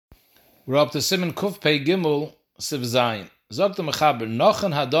We're up to Siman Kuf Pei Gimel Siv Zayin. Zog the Mechaber,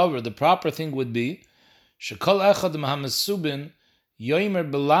 Nochen Hadover, the proper thing would be, Shekol Echad im HaMesubin, Yoimer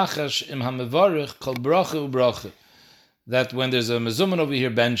Belachash im HaMevarich, Kol Bracha Ubracha. That when there's a Mezuman over here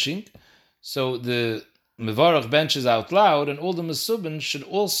benching, so the Mevarich benches out loud, and all the Mesubin should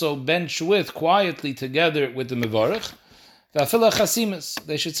also bench with, quietly together with the Mevarich. V'afila Chasimas,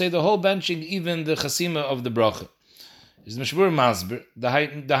 they should say the whole benching, even the Chasima of the Bracha. Is Meshvur Masber, the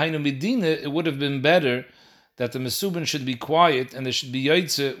Hainu Medina, it would have been better that the Mesubin should be quiet and there should be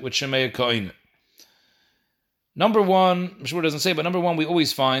Yoitze with Shemaya Koine. Number one, Meshvur doesn't say, but number one we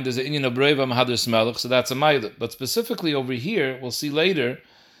always find is the Inyan of Breva Mahadr Melech, so that's a Maila. But specifically over here, we'll see later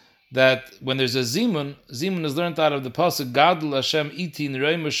that when there's a Zimun is learned out of the Pasuk, Gadol Hashem Iti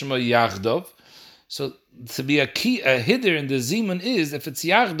Nirei Meshma Yachdov. So to be a hidder in the Zimun is, if it's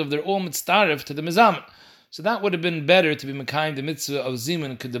Yachdov, they're all mitzaref to the Mizaman. So that would have been better to be Mekayim the mitzvah of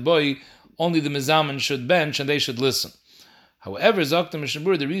Zimun Kedaboi, only the Mizaman should bench and they should listen. However, Zok the Mishnah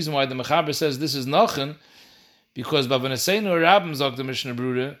Berurah, the reason why the Mechaber says this is Nochen, because Bavanaseinu Rabim Zok the Mishnah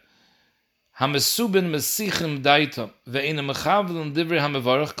Berurah, HaMesubin Mesichim Daitam, Ve'ina Mechavlin Divrei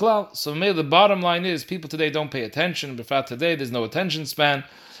HaMevarach Klal. So the bottom line is, people today don't pay attention, but today there's no attention span,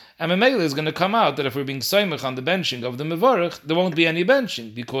 and Memele is going to come out that if we're being Soymech on the benching of the Mevarach, there won't be any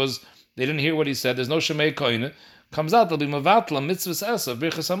benching, because they didn't hear what he said. There's no Shemei Koine. Comes out, there'll be Mavatla, Mitzvahs Esa,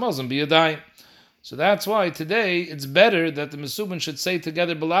 Birchas HaMazon, Biyadayim. So that's why today it's better that the Mesubin should say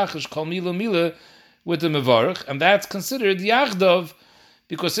together Belachash, Kol Mila Mila, with the Mevarach, and that's considered Yachdov,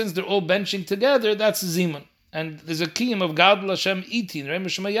 because since they're all benching together, that's Zimun. And there's a kiyum of Gadol Hashem Iti, Nirei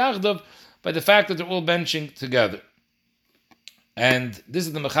Meshma Yachdov, by the fact that they're all benching together. And this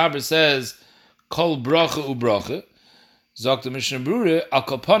is the Mechaber says, Kol Bracha Ubracha. Zok the Mishnah Berurah, Al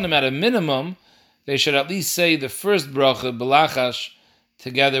Kopanim, at a minimum, they should at least say the first bracha, Belachash,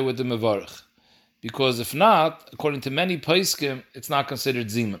 together with the Mevarach. Because if not, according to many Paiskim, it's not considered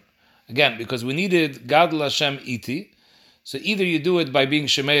Zimun. Again, because we needed Gadol Hashem Iti, so either you do it by being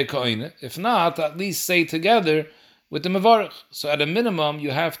Shemaya Koine, if not, at least say together with the Mevarach. So at a minimum,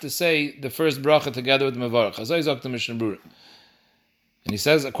 you have to say the first bracha together with the Mevarach. As I Zok the Mishnah Berurah. And he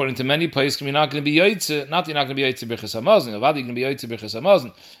says, according to many places, you're not going to be Yoitze, not you're not going to be Yoitze B'chas HaMazon, you're going to be Yoitze B'chas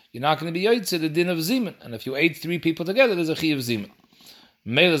HaMazon. You're not going to be Yoitze the din of Zimun. And if you ate three people together, there's a Chi of Zimun.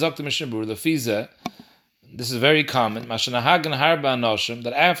 Meila Zok the Mishnah Berurah, the Fiza, this is very common, Mashana Hagan Harba Anoshim,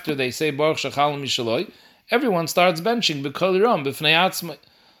 that after they say Baruch Shachalom Yishaloi, everyone starts benching B'kol Ram, B'fnei Atzmai.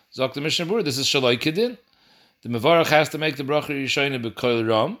 Zok the Mishnah Berurah, this is Shaloi Kedin. The Mevarach has to make the Bracha Yishoyne B'kol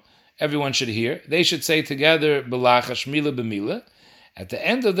Ram. Everyone should hear. They should say together B'lachash Mila B'mila. At the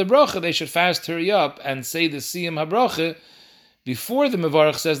end of the bracha, they should fast hurry up and say the Siyam HaBracha before the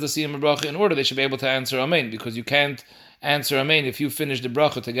Mevarach says the Siyam HaBracha, in order they should be able to answer Amen, because you can't answer Amen if you finish the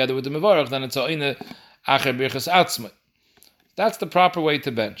bracha together with the Mevarach, then it's Ha'ina Acher Birchas Atzmai. That's the proper way to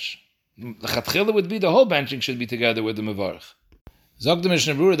bench. The Chatchila would be the whole benching should be together with the Mevarach. Zog the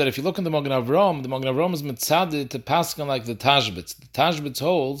Mishnah Berurah that if you look in the Magen Avraham is mitzadid to paskin like the Tashbitz. The Tashbitz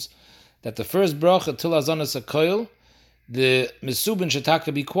holds that the first bracha till Azanas HaKoil, the Mesubin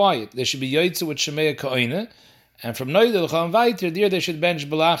should be quiet. They should be Yoitze with Shemaya Koine, and from Noidel Cham Vaiter, there they should bench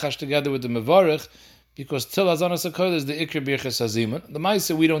Belachash together with the Mevarach, because till Azanas HaKoil is the Ikr Birchas HaZimun. The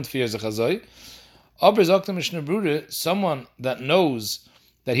Maisa we don't fear Zechazoi. Aber Zok the Mishnah Berurah, someone that knows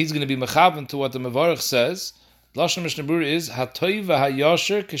that he's going to be mechavan to what the Mevarach says, Lashon Mishnah Berurah is Hatoiv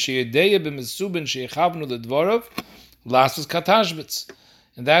v'hayosher k'sheyedeya b'Mesubin sheyechavnu ledvorov lasvus katashbitz.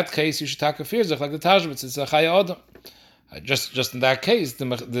 In that case, you should take a fearzach like the tashbitz. It's a chaya adam. Just in that case, the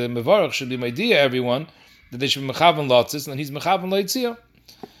Mevarach should be Meidia everyone that they should be Mechavan Lotzis, and he's Mechavan Loitzia.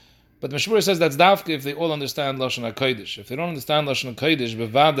 But the Meshvur says that's Dafka if they all understand Lashon HaKodesh. If they don't understand Lashon HaKodesh,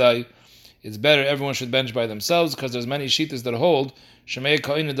 Bevadai, it's better everyone should bench by themselves, because there's many Shittas that hold Shemei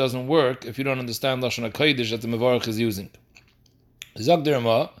Koine doesn't work if you don't understand Lashon HaKodesh that the Mevarach is using. Zog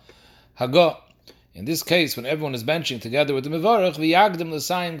Derma, Haga. In this case, when everyone is benching together with the Mevarach, v'yagdim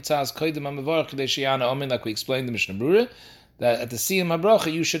l'sayim k'tzas koydem ha-Mevarach k'dei sheyana omen, like we explained in the Mishnah Berurah, that at the Siyam HaBracha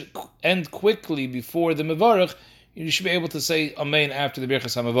you should end quickly before the Mevarach. You should be able to say Amen after the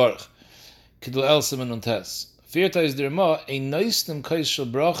Birchas HaMevarach. K'dul el siman untes. Firta is derma, a noistem koish shel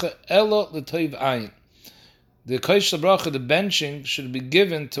bracha elo l'toiv ayin. The koish shel bracha, the benching, should be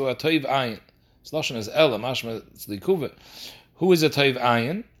given to a toiv ayin. This lashon is ela, mashma tzlikuva. Who is a toiv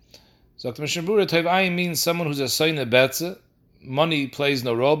ayin? So the Mishnah Berurah, Toiv Ayin means someone who's a soine betze, money plays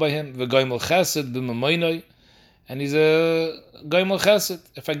no role by him, v'goymel chesed b'mamoinoi, and he's a goymel chesed.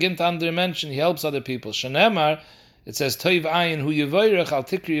 If I get under mention, he helps other people. Shenemar, it says Toiv Ayin hu yevoirach al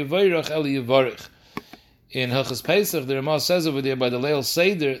tikri yevoirach el yevorich. In Hilchos Pesach, the Ramah says over there by the Leil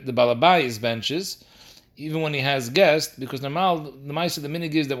Seder, the Balabayis benches, even when he has guests, because normal, the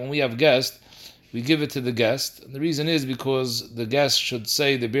minig is that when we have guests, we give it to the guest. And the reason is because the guest should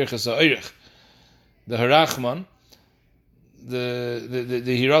say the Birchas HaOirich, the Harachman, the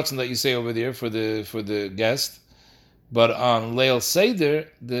Hiratzon that you say over there for the guest. But on Leil Seder,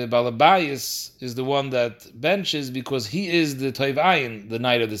 the Balabayis is the one that benches because he is the Toiv Ayin, the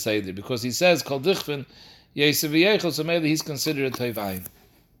night of the Seder, because he says Kol Dichfen Yesev Yechel, so maybe he's considered a Toiv Ayin.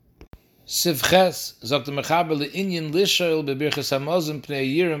 Sivches sagt der Mechaber le'inyan lishol bebirchas hamazon pnei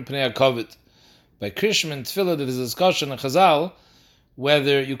yirim pnei hakovet. By Krishma and Tefillah, there is a discussion in Chazal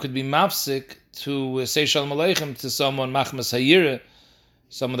whether you could be mafsik to say Shalom Aleichem to someone machmas hayira,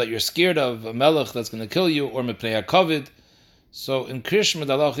 someone that you're scared of, a melech that's going to kill you, or mepnei hakovet. So in Krishma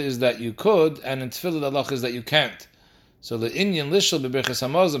the halacha is that you could, and in Tefillah the halacha is that you can't. So le'inyan lishol bebirchas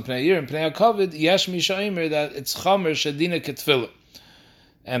hamazon pnei yirim pnei hakovet, yesh mi shaimer that it's chamer shadina ketefillah.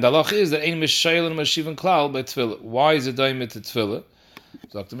 And the halach is that ein mishayel and mashivan klal by tefillah. Why is it daimit to tefillah?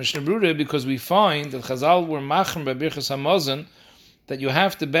 So the Mishnah Brura, because we find that Chazal were machem by birchas hamazon that you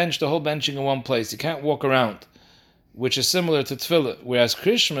have to bench the whole benching in one place. You can't walk around, which is similar to tefillah. Whereas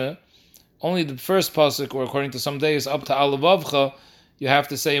Krishma, only the first pasuk, or according to some days up to alavavcha, you have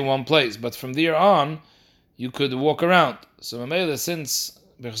to say in one place. But from there on, you could walk around. So Mamela, since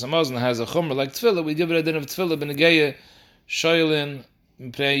birchas hamazon has a chumrah like tefillah, we give it a din of tefillah b'negeya shoylin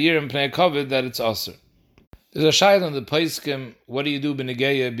that it's aser. There's a shayla on the Paiskim, what do you do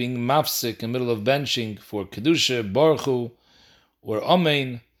b'negeya being mafsik in the middle of benching for kedusha, baruchu, or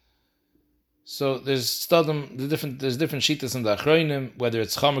amein? So there's different shittas in the achronim, whether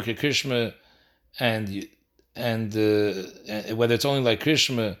it's chamer krishma and whether it's only like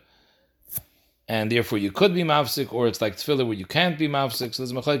krishma and therefore you could be mafsik, or it's like tefillah where you can't be mafsik. So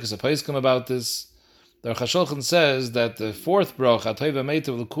there's machlekes a Paiskim about this. The Chashulchan says that the fourth bracha, Atoiva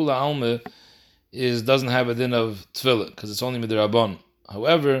Meitav L'Kula Alma, doesn't have a din of tefillah, because it's only midrabon.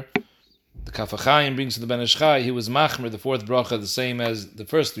 However, the Kaf HaChaim brings to the Ben Ish Chai, he was machmer, the fourth bracha, the same as the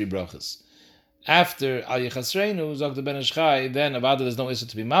first three brachas. After Al Yechasreinu, Zog the Ben Ish Chai, then Avada there's no issue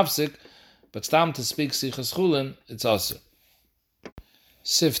to be mafsik, but stam to speak Sichas Chulin, it's also.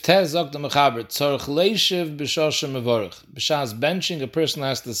 Sifteh Zog the Mechaber, Tzorch Leishiv B'Shosha Mevorach. B'Shas benching, a person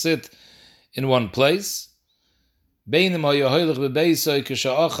has to sit in one place. It's no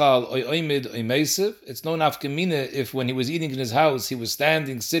nafkamina if when he was eating in his house he was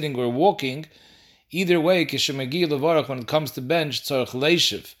standing, sitting, or walking. Either way, when it comes to bench,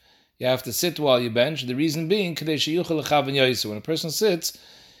 you have to sit while you bench. The reason being, when a person sits,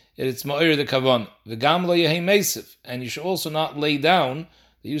 it's ma'ir the kavan. And you should also not lay down.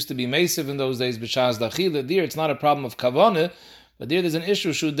 There used to be mesiv in those days, b'shaz dachila. There, it's not a problem of kavanah, but there's an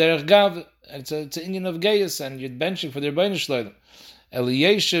issue, shu derech gav, it's an Indian of gayus, and you're benching for their Rebbeinu Shloim.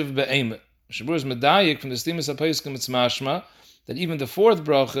 Eliyeshiv be'emet. Shabur is medayik from the Stimus HaPoskim, it's mashma, that even the fourth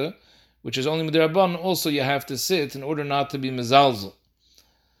bracha, which is only midrabban, also you have to sit in order not to be mezalzel.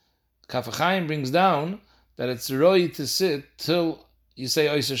 Kaf HaChaim brings down that it's roi to sit till you say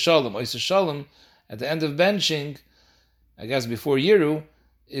Oyser Shalom. Oyser Shalom, at the end of benching, I guess before Yiru,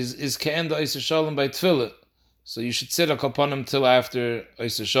 is ke'en the Oyser Shalom by Tefillah. So you should sit a kapanim till after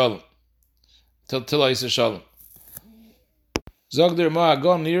Oyser Shalom. Till Oyser Shalom. Zog der Moa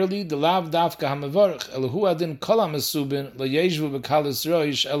Agon nearly the lav davka hamavarch elahu adin kolam esubin la yeshvu bekalis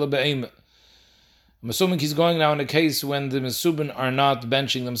roish ela be'ema. I'm assuming he's going now in a case when the mesubin are not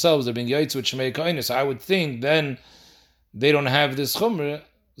benching themselves, they're being yaitz with shemei koines. So I would think then they don't have this chumrah.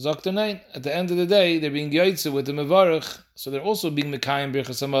 Zog der nein. At the end of the day, they're being yaitz with the mevarch, so they're also being mekayim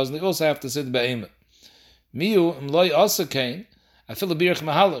birchas hamazon. They also have to sit be'ema. Miu imloi asa kain. I feel a birch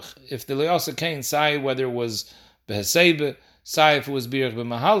mahalach. If the le'asa kain say whether it was behesebe, say if it was birch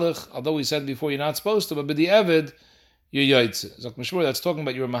b'mahalach, although we said before you're not supposed to, but b'di eved you're yaitze. Zok mishmur, that's talking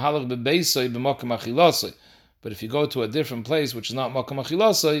about your mahalach b'beisai b'makam achilasai. But if you go to a different place which is not makam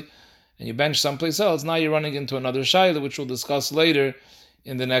achilasai and you bench someplace else, now you're running into another shayla which we'll discuss later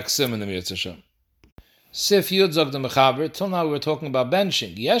in the next sim in the Mir Tzashem. Sif Yud Zog the Mechaber. Till now we were talking about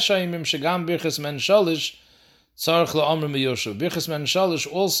benching. Yeshayimim shegam birchas men shalish tzarich la'amr miyoshev. Birchas men shalish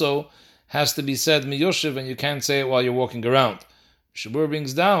also has to be said miyoshev, and you can't say it while you're walking around. Shabur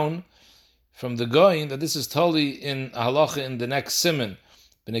brings down from the Goyin that this is totally in a halacha in the next Siman.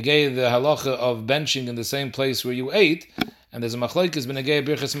 B'negei the halacha of benching in the same place where you ate, and there's a machlokes b'negei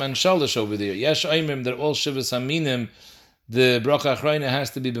birchas men shalish over there. Yesh aimim that all shivas haminim the bracha achrayna has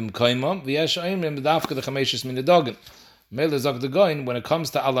to be b'mkaimam. V'yesh aimim dafka the chameshes min nedagen. Mele zog the Goyin when it comes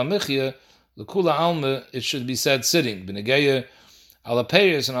to alamichya, the kula alma it should be said sitting. B'negei ala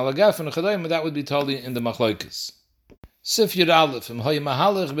peiris and ala gefen and chadayim, that would be totally in the machloikis. Sif Yud Aleph,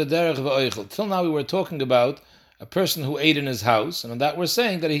 mahalach b'derech v'oichel. Till now we were talking about a person who ate in his house, and on that we're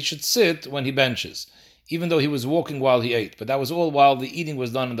saying that he should sit when he benches, even though he was walking while he ate. But that was all while the eating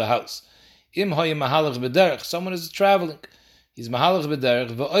was done in the house. Im hoy mahalach b'derech, someone is traveling. He's mahalach b'derech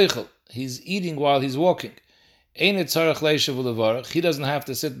v'oichel. He's eating while he's walking. Ein etzarech leishav ulevarach. He doesn't have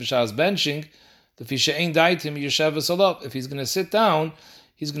to sit b'shas benching. The fisha ein daitim yeshav v'salop. If he's going to sit down,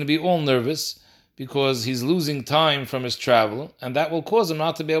 he's going to be all nervous because he's losing time from his travel, and that will cause him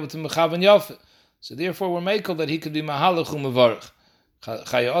not to be able to mechavan yafeh. So therefore, we're makel that he could be mahalach u'mevarach.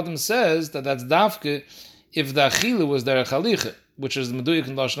 Chaya Adam says that that's dafke if the achila was derech halicha, which is the meduyik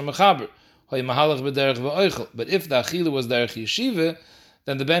and lashon mechaber. Hoy mahalach b'derech v'oichel. But if the achila was derech yeshiva,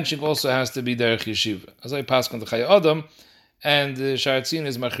 then the benching also has to be derech yeshiva. As I pass on the Chaya Adam, and the Sharatzin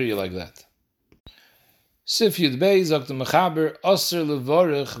is machriya like that. Sif Yud Bey sagt the mechaber aser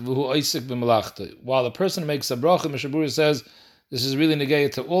levarich v'hu oisik b'melachta. While a person makes a bracha, Mishabura says this is really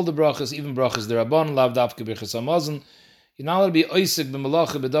negated to all the brachas, even brachas derabon, lav dafke b'chas hamazon. You're not allowed to be oisik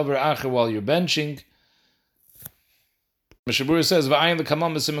b'melacha b'davar acher while you're benching. Mishabura says v'ayin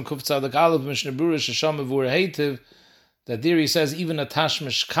l'kamam b'simen kuf tzadik aleph Mishabura shesham v'ur heitiv. That there he says even a tash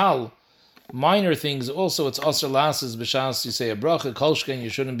mishkal, minor things also it's aser lasses b'shas you say a bracha kolshken, you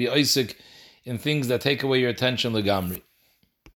shouldn't be oisik in things that take away your attention legamri.